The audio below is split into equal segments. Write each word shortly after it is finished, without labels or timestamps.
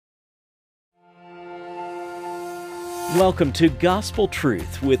Welcome to Gospel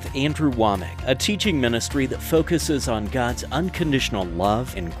Truth with Andrew Womack, a teaching ministry that focuses on God's unconditional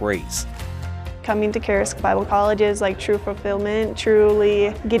love and grace. Coming to Charis Bible College is like true fulfillment,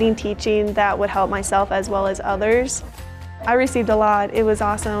 truly getting teaching that would help myself as well as others. I received a lot. It was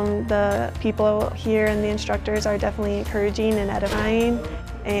awesome. The people here and the instructors are definitely encouraging and edifying,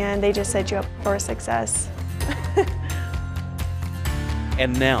 and they just set you up for success.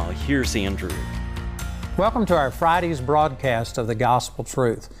 And now, here's Andrew. Welcome to our Friday's broadcast of the Gospel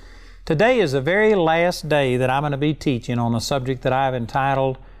Truth. Today is the very last day that I'm going to be teaching on a subject that I've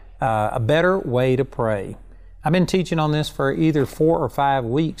entitled A Better Way to Pray. I've been teaching on this for either 4 or 5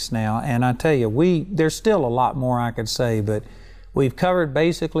 weeks now, and I tell you, there's still a lot more I could say, but we've covered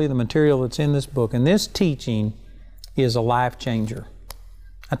basically the material that's in this book, and this teaching is a life changer.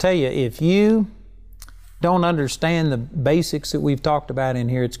 I tell you, if you don't understand the basics that we've talked about in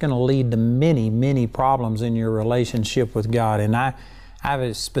here, it's going to lead to many, many problems in your relationship with God. And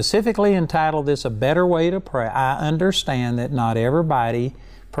I've specifically entitled this A Better Way to Pray. I understand that not everybody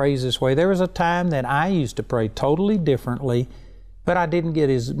prays this way. There was a time that I used to pray totally differently, but I didn't get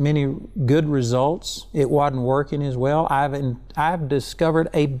as many good results. It wasn't working as well. I've discovered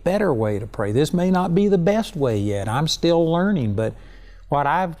a better way to pray. This may not be the best way yet. I'm still learning, but what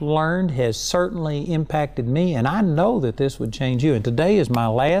I've learned has certainly impacted me, and I know that this would change you. And today is my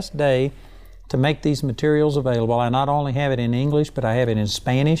last day to make these materials available. I not only have it in English, but I have it in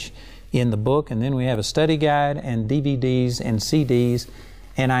Spanish in the book, and then we have a study guide and DVDs and CDs.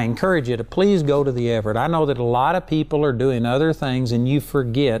 And I encourage you to please go to the effort. I know that a lot of people are doing other things and you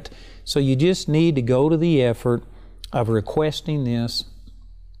forget, so you just need to go to the effort of requesting this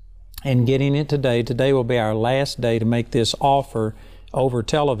and getting it today. Today will be our last day to make this offer over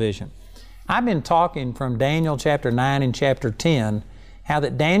television. I've been talking from Daniel chapter 9 and chapter 10, how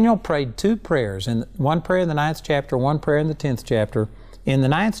that Daniel prayed 2 prayers, and one prayer in the 9th chapter, one prayer in the 10th chapter. In the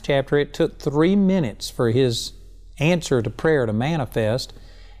 9th chapter, it took 3 minutes for his answer to prayer to manifest,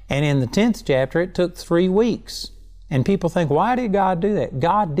 and in the 10th chapter, it took 3 weeks. And people think, why did God do that?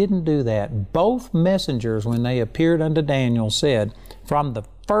 God didn't do that. Both messengers, when they appeared unto Daniel, said, from the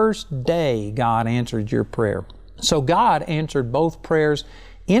first day, God answered your prayer. So God answered both prayers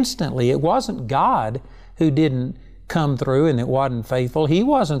instantly. It wasn't God who didn't come through and it wasn't faithful. He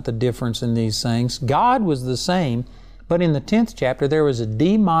wasn't the difference in these things. God was the same. But in the 10th chapter, there was a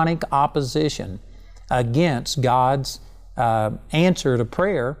demonic opposition against God's answer to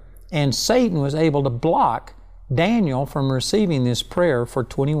prayer, and Satan was able to block Daniel from receiving this prayer for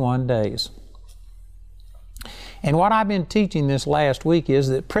 21 days. And what I've been teaching this last week is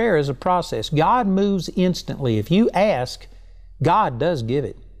that prayer is a process. God moves instantly. If you ask, God does give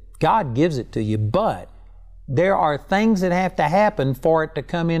it. God gives it to you, but there are things that have to happen for it to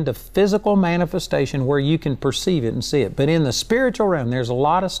come into physical manifestation where you can perceive it and see it. But in the spiritual realm, there's a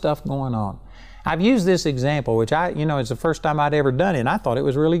lot of stuff going on. I've used this example, which it's the first time I'd ever done it, and I thought it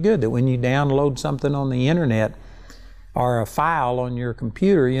was really good that when you download something on the internet or a file on your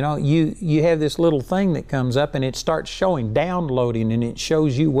computer, you have this little thing that comes up and it starts showing, downloading, and it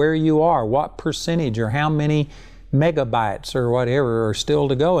shows you where you are, what percentage or how many megabytes or whatever are still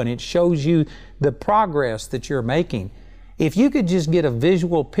to go, and it shows you the progress that you're making. If you could just get a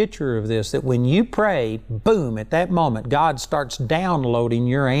visual picture of this, that when you pray, boom, at that moment, God starts downloading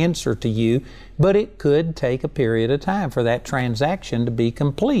your answer to you, but it could take a period of time for that transaction to be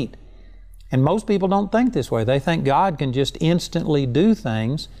complete. And most people don't think this way. They think God can just instantly do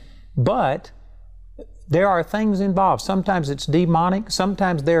things, but there are things involved. Sometimes it's demonic.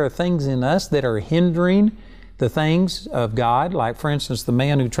 Sometimes there are things in us that are hindering the things of God. Like, for instance, the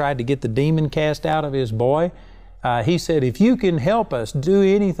man who tried to get the demon cast out of his boy. He said, if you can help us, do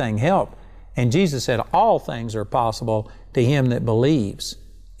anything, help. And Jesus said, all things are possible to him that believes.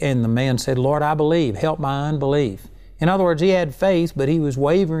 And the man said, Lord, I believe. Help my unbelief. In other words, he had faith, but he was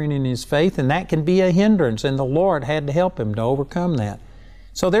wavering in his faith, and that can be a hindrance, and the Lord had to help him to overcome that.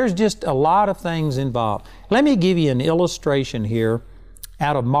 So there's just a lot of things involved. Let me give you an illustration here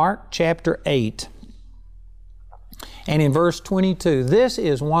out of Mark chapter 8. And in verse 22, this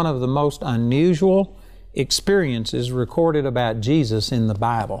is one of the most unusual experiences recorded about Jesus in the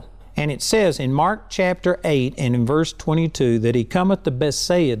Bible. And it says in Mark chapter 8 and in verse 22 that he cometh to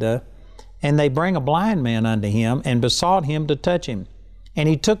Bethsaida, and they bring a blind man unto him, and besought him to touch him. And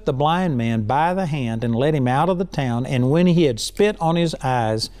he took the blind man by the hand, and led him out of the town. And when he had spit on his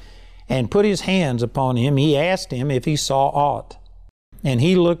eyes, and put his hands upon him, he asked him if he saw aught. And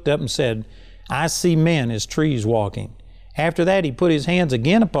he looked up and said, I see men as trees walking. After that he put his hands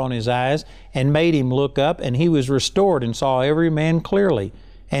again upon his eyes, and made him look up, and he was restored, and saw every man clearly.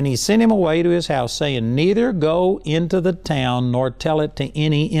 And he sent him away to his house, saying, Neither go into the town, nor tell it to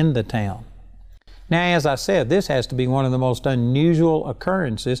any in the town. Now, as I said, this has to be one of the most unusual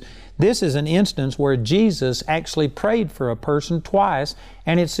occurrences. This is an instance where Jesus actually prayed for a person twice,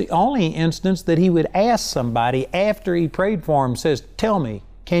 and it's the only instance that he would ask somebody after he prayed for him, says, Tell me,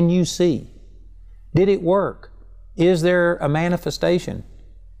 can you see? Did it work? Is there a manifestation?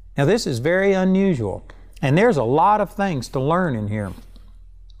 Now, this is very unusual, and there's a lot of things to learn in here.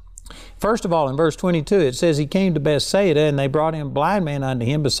 First of all, in verse 22, it says, He came to Bethsaida, and they brought him a blind man unto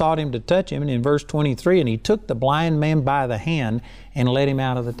him, besought him to touch him. And in verse 23, and he took the blind man by the hand and led him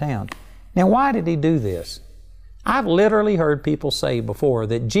out of the town. Now, why did he do this? I've literally heard people say before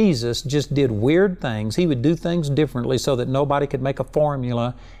that Jesus just did weird things. He would do things differently so that nobody could make a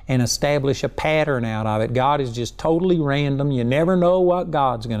formula and establish a pattern out of it. God is just totally random. You never know what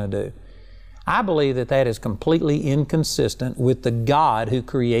God's going to do. I believe that that is completely inconsistent with the God who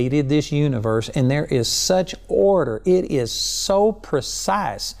created this universe, and there is such order. It is so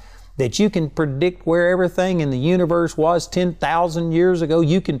precise that you can predict where everything in the universe was 10,000 years ago.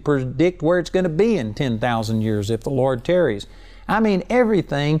 You can predict where it's going to be in 10,000 years if the Lord tarries. I mean,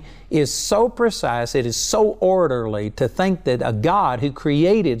 everything is so precise, it is so orderly. To think that a God who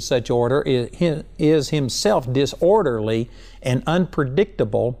created such order is Himself disorderly and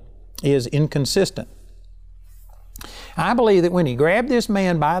unpredictable is inconsistent. I believe that when He grabbed this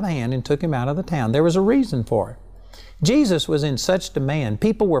man by the hand and took him out of the town, there was a reason for it. Jesus was in such demand.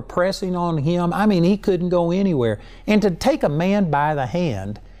 People were pressing on Him. I mean, He couldn't go anywhere. And to take a man by the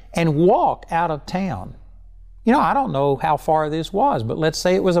hand and walk out of town, you know, I don't know how far this was, but let's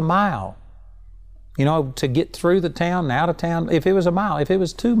say it was a mile. You know, to get through the town and out of town, if it was a mile, if it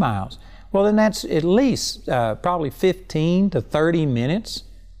was 2 miles, well, then that's at least probably 15 to 30 minutes.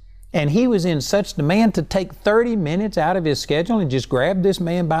 And He was in such demand to take 30 minutes out of His schedule and just grab this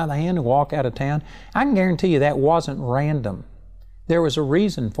man by the hand and walk out of town. I can guarantee you that wasn't random. There was a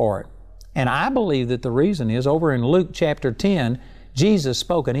reason for it. And I believe that the reason is over in Luke chapter 10, Jesus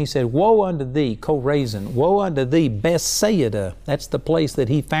spoke and He said, Woe unto thee, Chorazin! Woe unto thee, Bethsaida! That's the place that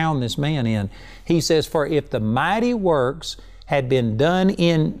He found this man in. He says, For if the mighty works had been done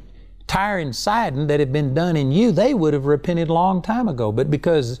in Tyre and Sidon that had been done in you, they would have repented a long time ago. But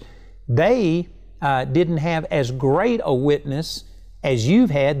because they didn't have as great a witness as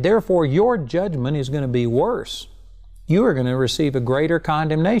you've had, therefore your judgment is going to be worse. You are going to receive a greater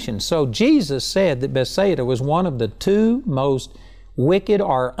condemnation. So Jesus said that Bethsaida was one of the 2 most wicked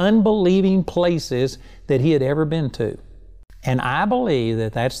or unbelieving places that He had ever been to. And I believe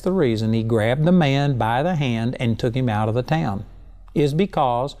that that's the reason He grabbed the man by the hand and took him out of the town, is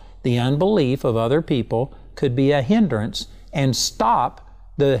because the unbelief of other people could be a hindrance and stop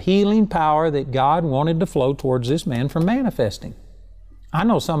the healing power that God wanted to flow towards this man from manifesting. I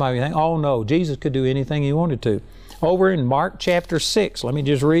know some of you think, oh no, Jesus could do anything He wanted to. Over in Mark chapter 6, let me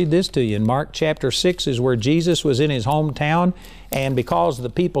just read this to you. In Mark chapter 6 is where Jesus was in His hometown, and because the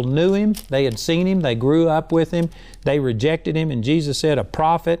people knew Him, they had seen Him, they grew up with Him, they rejected Him, and Jesus said, a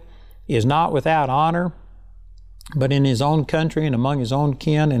prophet is not without honor, but in his own country and among his own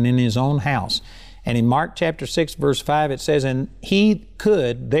kin and in his own house. And in Mark chapter 6, verse 5, it says, And He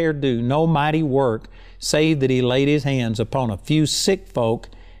could there do no mighty work, save that He laid His hands upon a few sick folk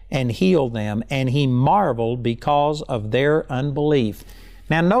and healed them, and He marveled because of their unbelief.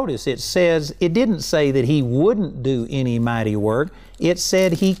 Now notice it says, it didn't say that He wouldn't do any mighty work. It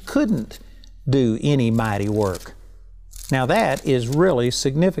said He couldn't do any mighty work. Now that is really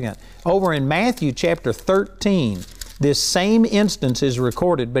significant. Over in Matthew chapter 13, this same instance is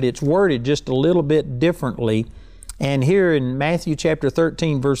recorded, but it's worded just a little bit differently. And here in Matthew chapter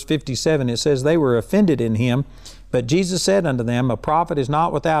 13, verse 57, it says, They were offended in Him, but Jesus said unto them, A prophet is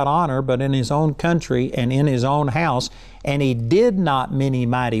not without honor, but in his own country and in his own house. And He did not many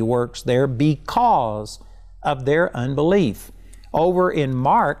mighty works there because of their unbelief. Over in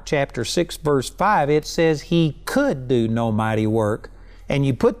Mark chapter 6, verse 5, it says He could do no mighty work. And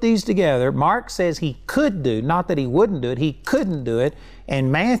you put these together, Mark says He could do, not that He wouldn't do it, He couldn't do it.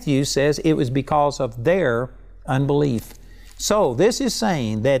 And Matthew says it was because of their unbelief. So this is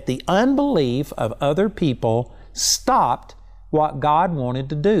saying that the unbelief of other people stopped what God wanted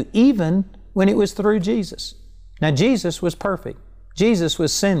to do, even when it was through Jesus. Now Jesus was perfect. Jesus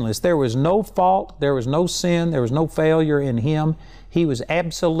was sinless. There was no fault, there was no sin, there was no failure in Him. He was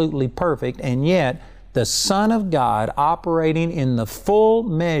absolutely perfect, and yet the Son of God, operating in the full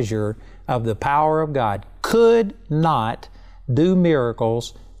measure of the power of God, could not do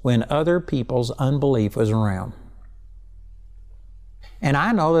miracles when other people's unbelief was around. And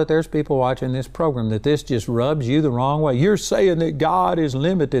I know that there's people watching this program that this just rubs you the wrong way. You're saying that God is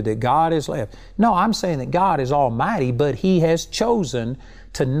limited, that God is left. No, I'm saying that God is almighty, but He has chosen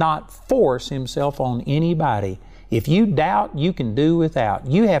to not force Himself on anybody. If you doubt, you can do without.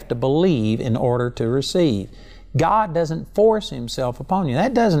 You have to believe in order to receive. God doesn't force Himself upon you.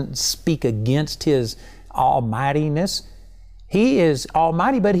 That doesn't speak against His almightiness. He is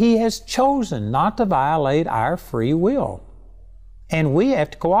almighty, but He has chosen not to violate our free will. And we have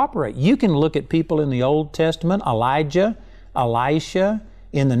to cooperate. You can look at people in the Old Testament, Elijah, Elisha,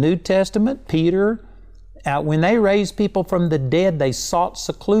 in the New Testament, Peter. When they raised people from the dead, they sought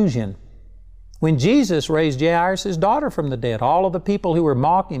seclusion. When Jesus raised Jairus' daughter from the dead, all of the people who were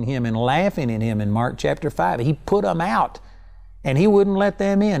mocking Him and laughing at Him in Mark chapter 5, He put them out and He wouldn't let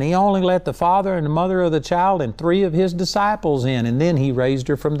them in. He only let the father and the mother of the child and 3 of His disciples in, and then He raised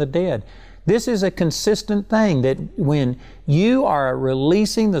her from the dead. This is a consistent thing, that when you are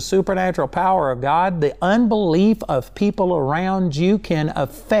releasing the supernatural power of God, the unbelief of people around you can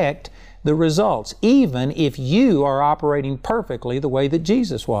affect the results, even if you are operating perfectly the way that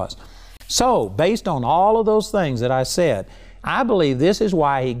Jesus was. So, based on all of those things that I said, I believe this is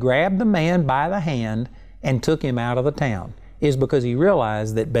why He grabbed the man by the hand and took him out of the town, is because He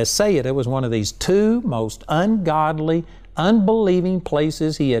realized that Bethsaida was one of these 2 most ungodly, unbelieving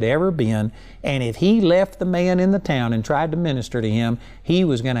places he had ever been, and if he left the man in the town and tried to minister to him, he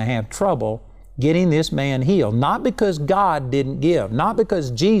was going to have trouble getting this man healed. Not because God didn't give, not because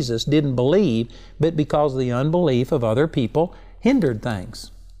Jesus didn't believe, but because the unbelief of other people hindered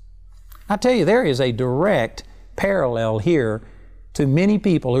things. I tell you, there is a direct parallel here to many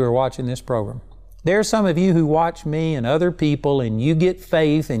people who are watching this program. There are some of you who watch me and other people, and you get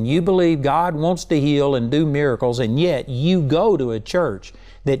faith and you believe God wants to heal and do miracles, and yet you go to a church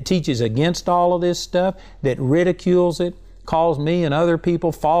that teaches against all of this stuff, that ridicules it, calls me and other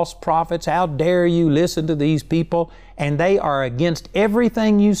people false prophets. How dare you listen to these people? And they are against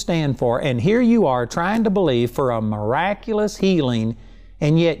everything you stand for. And here you are trying to believe for a miraculous healing,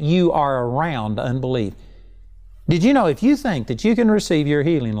 and yet you are around unbelief. Did you know if you think that you can receive your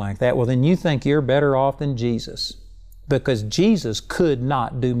healing like that, well, then you think you're better off than Jesus. Because Jesus could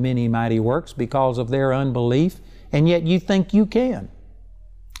not do many mighty works because of their unbelief, and yet you think you can.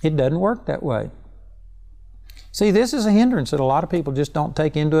 It doesn't work that way. See, this is a hindrance that a lot of people just don't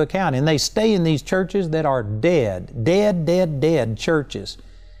take into account, and they stay in these churches that are dead churches.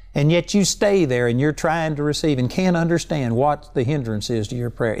 And yet you stay there and you're trying to receive and can't understand what the hindrance is to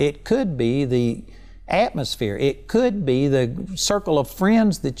your prayer. It could be the atmosphere. It could be the circle of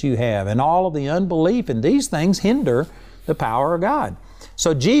friends that you have and all of the unbelief, and these things hinder the power of God.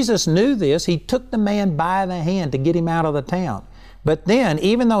 So Jesus knew this. He took the man by the hand to get him out of the town. But then,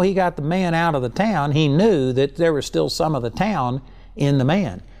 even though He got the man out of the town, He knew that there was still some of the town in the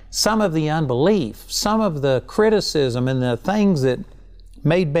man. Some of the unbelief, some of the criticism and the things that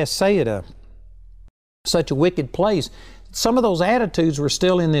made Bethsaida such a wicked place, some of those attitudes were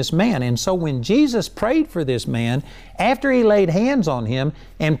still in this man. And so when Jesus prayed for this man, after He laid hands on him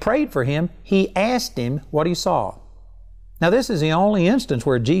and prayed for him, He asked him what he saw. Now, this is the only instance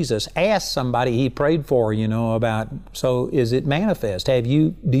where Jesus asked somebody He prayed for, about, so is it manifest? Do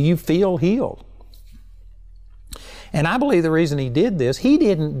you feel healed? And I believe the reason He did this, He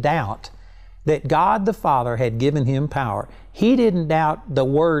didn't doubt that God the Father had given him power. He didn't doubt the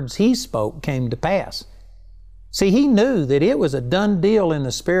words he spoke came to pass. See, he knew that it was a done deal in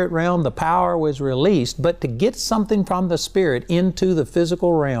the spirit realm. The power was released, but to get something from the spirit into the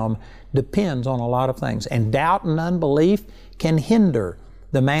physical realm depends on a lot of things. And doubt and unbelief can hinder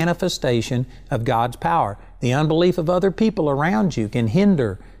the manifestation of God's power. The unbelief of other people around you can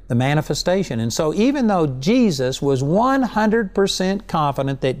hinder the manifestation. And so even though Jesus was 100%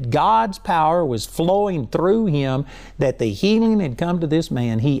 confident that God's power was flowing through him, that the healing had come to this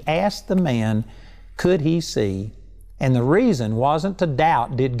man, he asked the man, could he see? And the reason wasn't to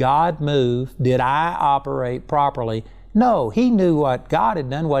doubt, did God move? Did I operate properly? No, he knew what God had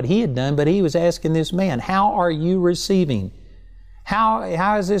done, what he had done, but he was asking this man, how are you receiving?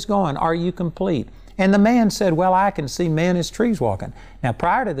 How is this going? Are you complete? And the man said, well, I can see men as trees walking. Now,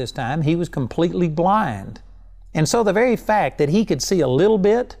 prior to this time, he was completely blind. And so the very fact that he could see a little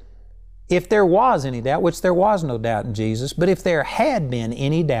bit, if there was any doubt, which there was no doubt in Jesus, but if there had been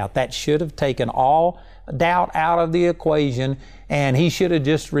any doubt, that should have taken all doubt out of the equation, and he should have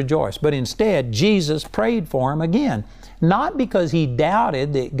just rejoiced. But instead, Jesus prayed for him again, not because he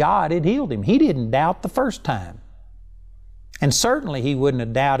doubted that God had healed him. He didn't doubt the first time. And certainly he wouldn't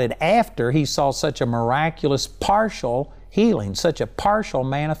have doubted after he saw such a miraculous partial healing, such a partial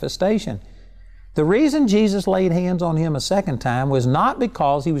manifestation. The reason Jesus laid hands on him a second time was not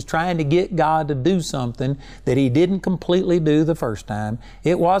because he was trying to get God to do something that he didn't completely do the first time.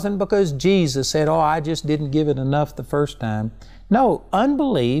 It wasn't because Jesus said, oh, I just didn't give it enough the first time. No,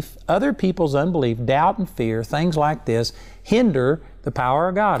 unbelief, other people's unbelief, doubt and fear, things like this, hinder the power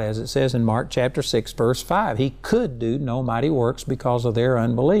of God, as it says in Mark chapter 6, verse 5. He could do no mighty works because of their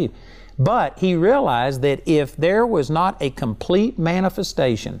unbelief. But he realized that if there was not a complete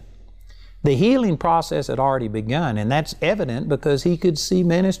manifestation, the healing process had already begun, and that's evident because he could see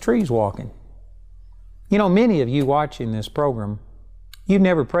men as trees walking. You know, many of you watching this program, you've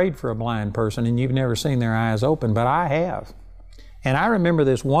never prayed for a blind person and you've never seen their eyes open, but I have. And I remember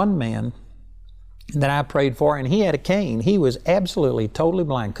this one man that I prayed for, and he had a cane. He was absolutely, totally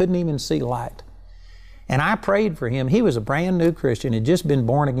blind, couldn't even see light. And I prayed for him. He was a brand new Christian, had just been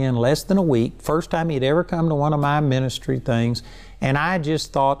born again less than a week, first time he'd ever come to one of my ministry things. And I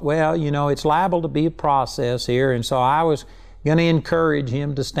just thought, well, you know, it's liable to be a process here, and so I was going to encourage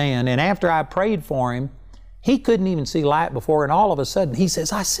him to stand. And after I prayed for him, he couldn't even see light before, and all of a sudden he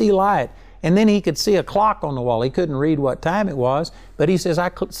says, I see light. And then he could see a clock on the wall. He couldn't read what time it was, but he says, I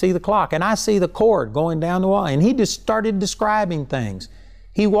could see the clock, and I see the cord going down the wall. And he just started describing things.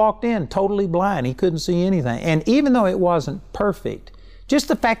 He walked in totally blind. He couldn't see anything. And even though it wasn't perfect, just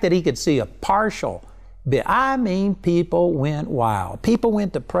the fact that he could see a partial bit, I mean, people went wild. People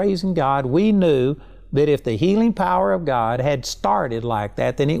went to praising God. We knew that if the healing power of God had started like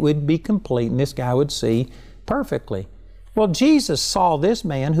that, then it would be complete and this guy would see perfectly. Well, Jesus saw this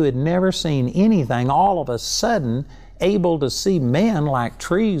man who had never seen anything all of a sudden able to see men like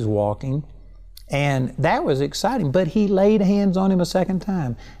trees walking, and that was exciting. But he laid hands on him a second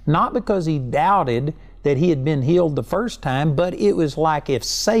time, not because he doubted that he had been healed the first time, but it was like if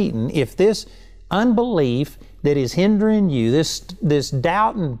Satan, if this unbelief that is hindering you, this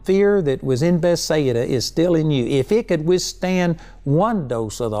doubt and fear that was in Bethsaida is still in you, if it could withstand one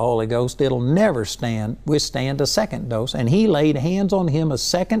dose of the Holy Ghost, it'll never withstand a second dose. And he laid hands on him a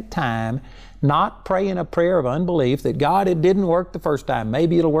second time, not praying a prayer of unbelief that God, it didn't work the first time,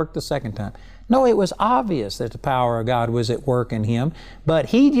 maybe it'll work the second time. No, it was obvious that the power of God was at work in him, but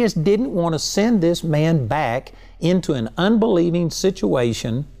he just didn't want to send this man back into an unbelieving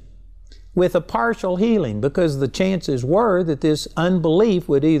situation with a partial healing, because the chances were that this unbelief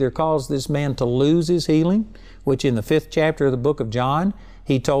would either cause this man to lose his healing, which in the 5th chapter of the book of John,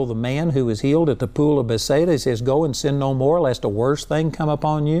 he told the man who was healed at the pool of Bethsaida, he says, go and sin no more, lest a worse thing come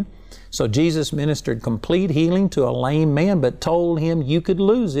upon you. So Jesus ministered complete healing to a lame man, but told him you could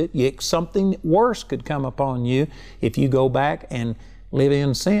lose it. Something worse could come upon you if you go back and live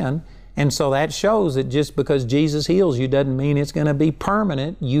in sin. And so that shows that just because Jesus heals you doesn't mean it's going to be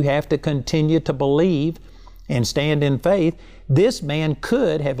permanent. You have to continue to believe and stand in faith. This man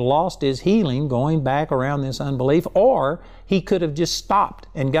could have lost his healing going back around this unbelief, or he could have just stopped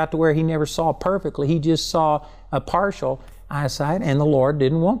and got to where he never saw perfectly. He just saw a partial eyesight, and the Lord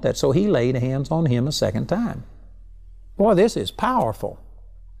didn't want that. So he laid hands on him a second time. Boy, this is powerful.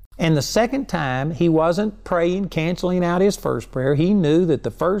 And the second time, he wasn't praying, canceling out his first prayer. He knew that the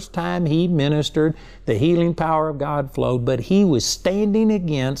first time he ministered, the healing power of God flowed, but he was standing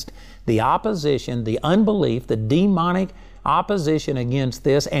against the opposition, the unbelief, the demonic opposition against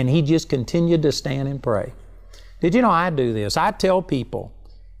this, and he just continued to stand and pray. Did you know I do this? I tell people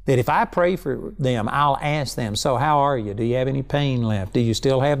that if I pray for them, I'll ask them, so how are you? Do you have any pain left? Do you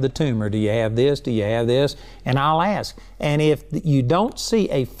still have the tumor? Do you have this? Do you have this? And I'll ask. And if you don't see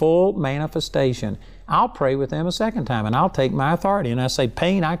a full manifestation, I'll pray with them a second time, and I'll take my authority, and I say,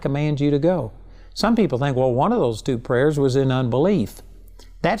 pain, I command you to go. Some people think, well, one of those two prayers was in unbelief.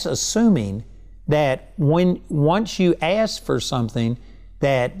 That's assuming that once you ask for something,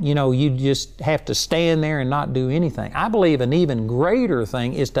 that, you just have to stand there and not do anything. I believe an even greater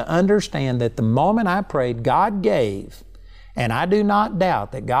thing is to understand that the moment I prayed, God gave, and I do not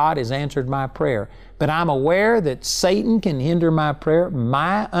doubt that God has answered my prayer. But I'm aware that Satan can hinder my prayer,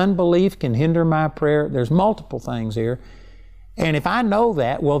 my unbelief can hinder my prayer. There's multiple things here. And if I know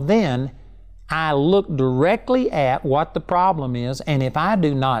that, well then, I look directly at what the problem is, and if I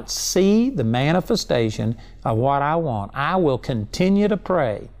do not see the manifestation of what I want, I will continue to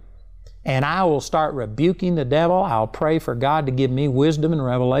pray, and I will start rebuking the devil. I'll pray for God to give me wisdom and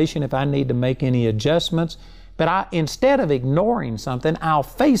revelation if I need to make any adjustments. But instead of ignoring something, I'll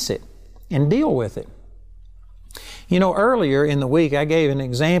face it and deal with it. Earlier in the week, I gave an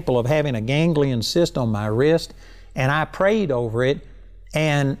example of having a ganglion cyst on my wrist, and I prayed over it.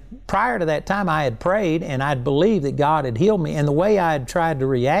 And prior to that time, I had prayed and I'd believed that God had healed me. And the way I had tried to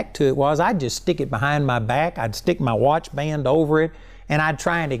react to it was I'd just stick it behind my back. I'd stick my watch band over it and I'd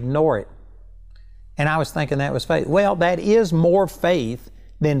try and ignore it. And I was thinking that was faith. Well, that is more faith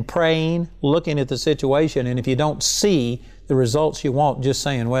than praying, looking at the situation, and if you don't see the results you want, just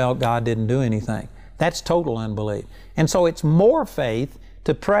saying, well, God didn't do anything. That's total unbelief. And so it's more faith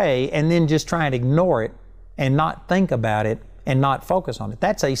to pray and then just try and ignore it and not think about it and not focus on it.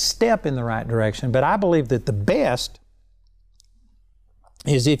 That's a step in the right direction, but I believe that the best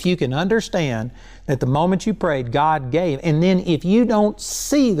is if you can understand that the moment you prayed, God gave, and then if you don't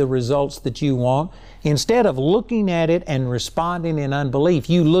see the results that you want, instead of looking at it and responding in unbelief,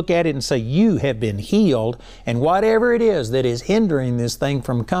 you look at it and say, you have been healed, and whatever it is that is hindering this thing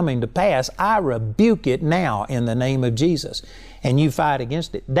from coming to pass, I rebuke it now in the name of Jesus. And you fight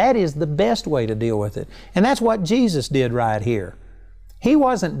against it. That is the best way to deal with it. And that's what Jesus did right here. He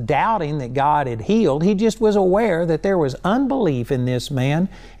wasn't doubting that God had healed. He just was aware that there was unbelief in this man,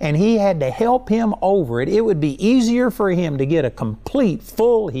 and he had to help him over it. It would be easier for him to get a complete,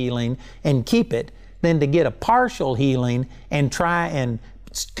 full healing and keep it than to get a partial healing and try and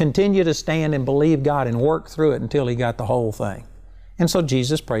continue to stand and believe God and work through it until he got the whole thing. And so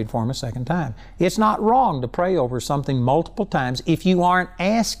Jesus prayed for him a second time. It's not wrong to pray over something multiple times if you aren't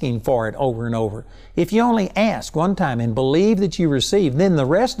asking for it over and over. If you only ask one time and believe that you receive, then the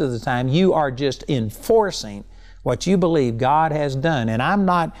rest of the time you are just enforcing what you believe God has done. And I'm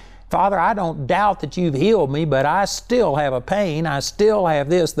not, Father, I don't doubt that you've healed me, but I still have a pain. I still have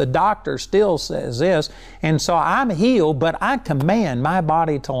this. The doctor still says this. And so I'm healed, but I command my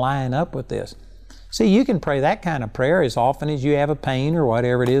body to line up with this. See, you can pray that kind of prayer as often as you have a pain or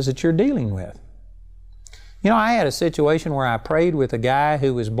whatever it is that you're dealing with. You know, I had a situation where I prayed with a guy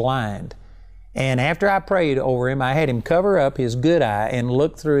who was blind. And after I prayed over him, I had him cover up his good eye and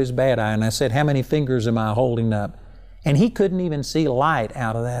look through his bad eye. And I said, how many fingers am I holding up? And he couldn't even see light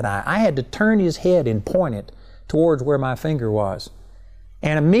out of that eye. I had to turn his head and point it towards where my finger was.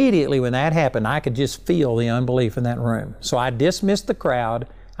 And immediately when that happened, I could just feel the unbelief in that room. So I dismissed the crowd.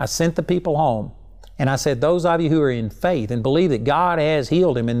 I sent the people home. And I said, those of you who are in faith and believe that God has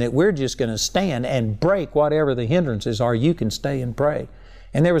healed him and that we're just going to stand and break whatever the hindrances are, you can stay and pray.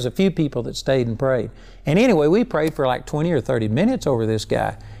 And there was a few people that stayed and prayed. And anyway, we prayed for like 20 or 30 minutes over this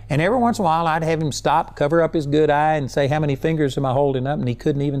guy. And every once in a while, I'd have him stop, cover up his good eye and say, how many fingers am I holding up? And he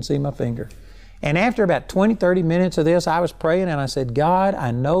couldn't even see my finger. And after about 20, 30 minutes of this, I was praying and I said, God,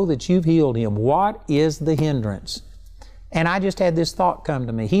 I know that you've healed him. What is the hindrance? And I just had this thought come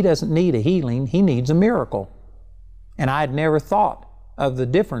to me. He doesn't need a healing, he needs a miracle. And I had never thought of the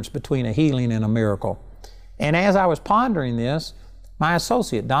difference between a healing and a miracle. And as I was pondering this, my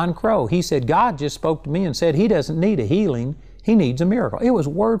associate, Don Crow, he said, God just spoke to me and said he doesn't need a healing, he needs a miracle. It was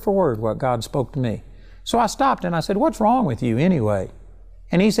word for word what God spoke to me. So I stopped and I said, what's wrong with you anyway?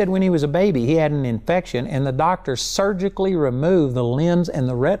 And he said when he was a baby, he had an infection and the doctor surgically removed the lens and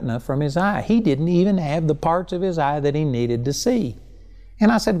the retina from his eye. He didn't even have the parts of his eye that he needed to see.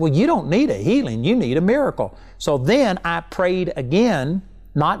 And I said, well, you don't need a healing, you need a miracle. So then I prayed again,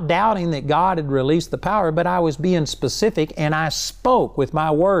 not doubting that God had released the power, but I was being specific and I spoke with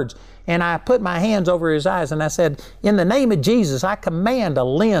my words. And I put my hands over his eyes and I said, in the name of Jesus, I command a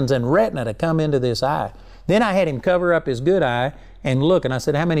lens and retina to come into this eye. Then I had him cover up his good eye and look, and I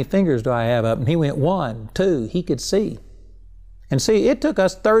said, how many fingers do I have up? And he went 1, 2, he could see. And see, it took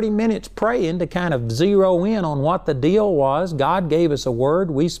us 30 minutes praying to kind of zero in on what the deal was. God gave us a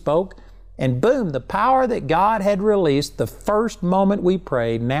word, we spoke, and boom, the power that God had released the first moment we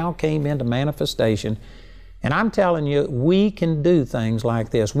prayed now came into manifestation. And I'm telling you, we can do things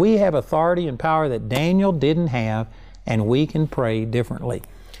like this. We have authority and power that Daniel didn't have, and we can pray differently.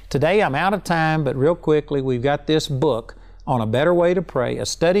 Today, I'm out of time, but real quickly, we've got this book on a better way to pray, a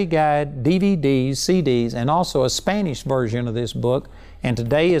study guide, DVDs, CDs, and also a Spanish version of this book. And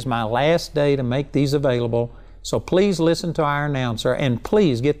today is my last day to make these available. So please listen to our announcer and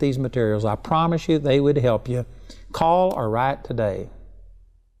please get these materials. I promise you they would help you. Call or write today.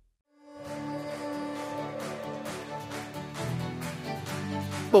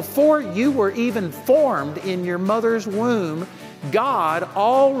 Before you were even formed in your mother's womb, God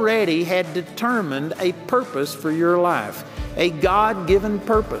already had determined a purpose for your life, a God-given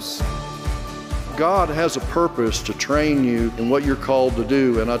purpose. God has a purpose to train you in what you're called to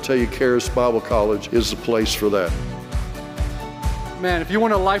do, and I tell you, Charis Bible College is the place for that. Man, if you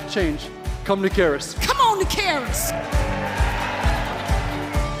want a life change, come to Charis. Come on to Charis.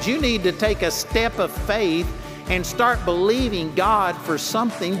 You need to take a step of faith and start believing God for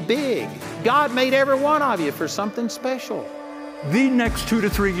something big. God made every one of you for something special. The next 2 to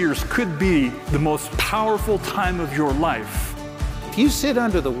 3 years could be the most powerful time of your life. If you sit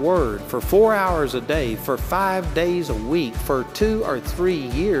under the Word for 4 hours a day, for 5 days a week, for 2 or 3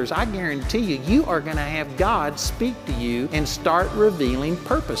 years, I guarantee you, you are going to have God speak to you and start revealing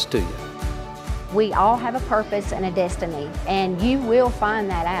purpose to you. We all have a purpose and a destiny, and you will find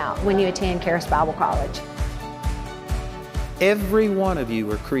that out when you attend Charis Bible College. Every one of you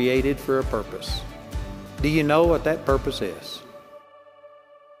are created for a purpose. Do you know what that purpose is?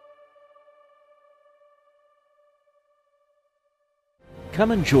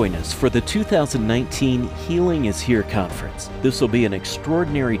 Come and join us for the 2019 Healing is Here conference. This will be an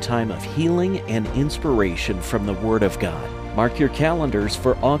extraordinary time of healing and inspiration from the Word of God. Mark your calendars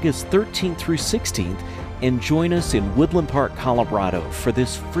for August 13th through 16th and join us in Woodland Park, Colorado for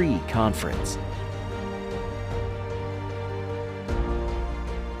this free conference.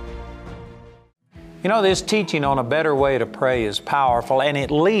 You know, this teaching on a better way to pray is powerful, and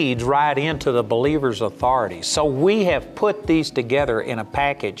it leads right into the believer's authority. So we have put these together in a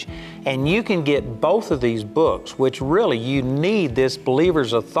package, and you can get both of these books, which really you need this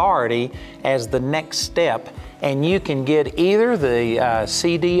believer's authority as the next step. And you can get either the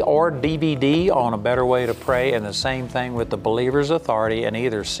CD or DVD on a better way to pray, and the same thing with the believer's authority in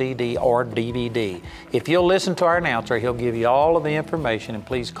either CD or DVD. If you'll listen to our announcer, he'll give you all of the information, and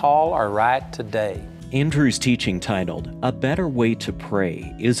please call or write today. Andrew's teaching titled A Better Way to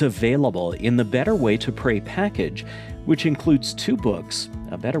Pray is available in the Better Way to Pray package, which includes 2 books,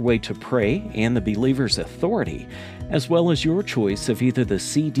 A Better Way to Pray and The Believer's Authority, as well as your choice of either the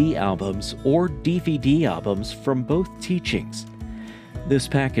CD albums or DVD albums from both teachings. This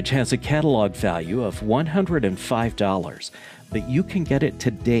package has a catalog value of $105, but you can get it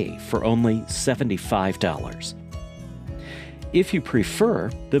today for only $75. If you prefer,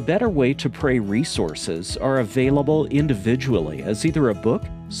 the Better Way to Pray resources are available individually as either a book,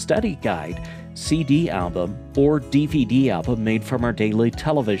 study guide, CD album, or DVD album made from our daily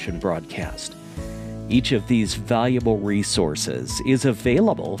television broadcast. Each of these valuable resources is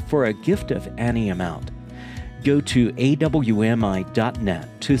available for a gift of any amount. Go to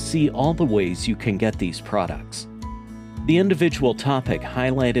awmi.net to see all the ways you can get these products. The individual topic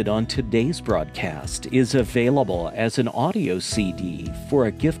highlighted on today's broadcast is available as an audio CD for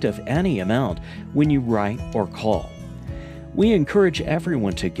a gift of any amount when you write or call. We encourage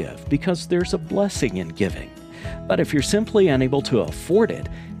everyone to give because there's a blessing in giving. But if you're simply unable to afford it,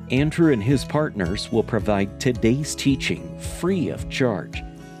 Andrew and his partners will provide today's teaching free of charge.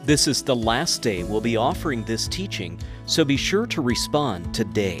 This is the last day we'll be offering this teaching, so be sure to respond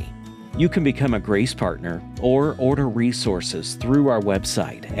today. You can become a Grace Partner or order resources through our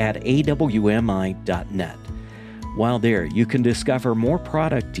website at awmi.net. While there, you can discover more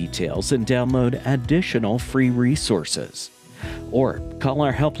product details and download additional free resources. Or call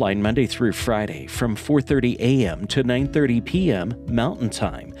our helpline Monday through Friday from 4:30 a.m. to 9:30 p.m. Mountain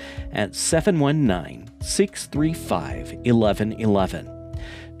Time at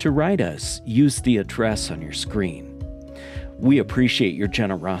 719-635-1111. To write us, use the address on your screen. We appreciate your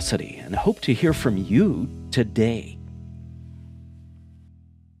generosity and hope to hear from you today.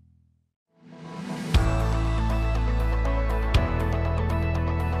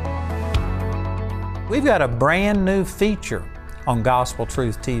 We've got a brand new feature on Gospel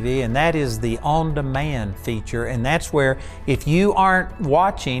Truth TV, and that is the on-demand feature. And that's where if you aren't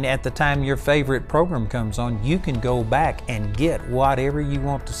watching at the time your favorite program comes on, you can go back and get whatever you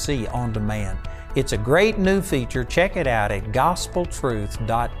want to see on demand. It's a great new feature. Check it out at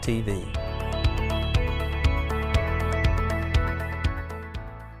gospeltruth.tv.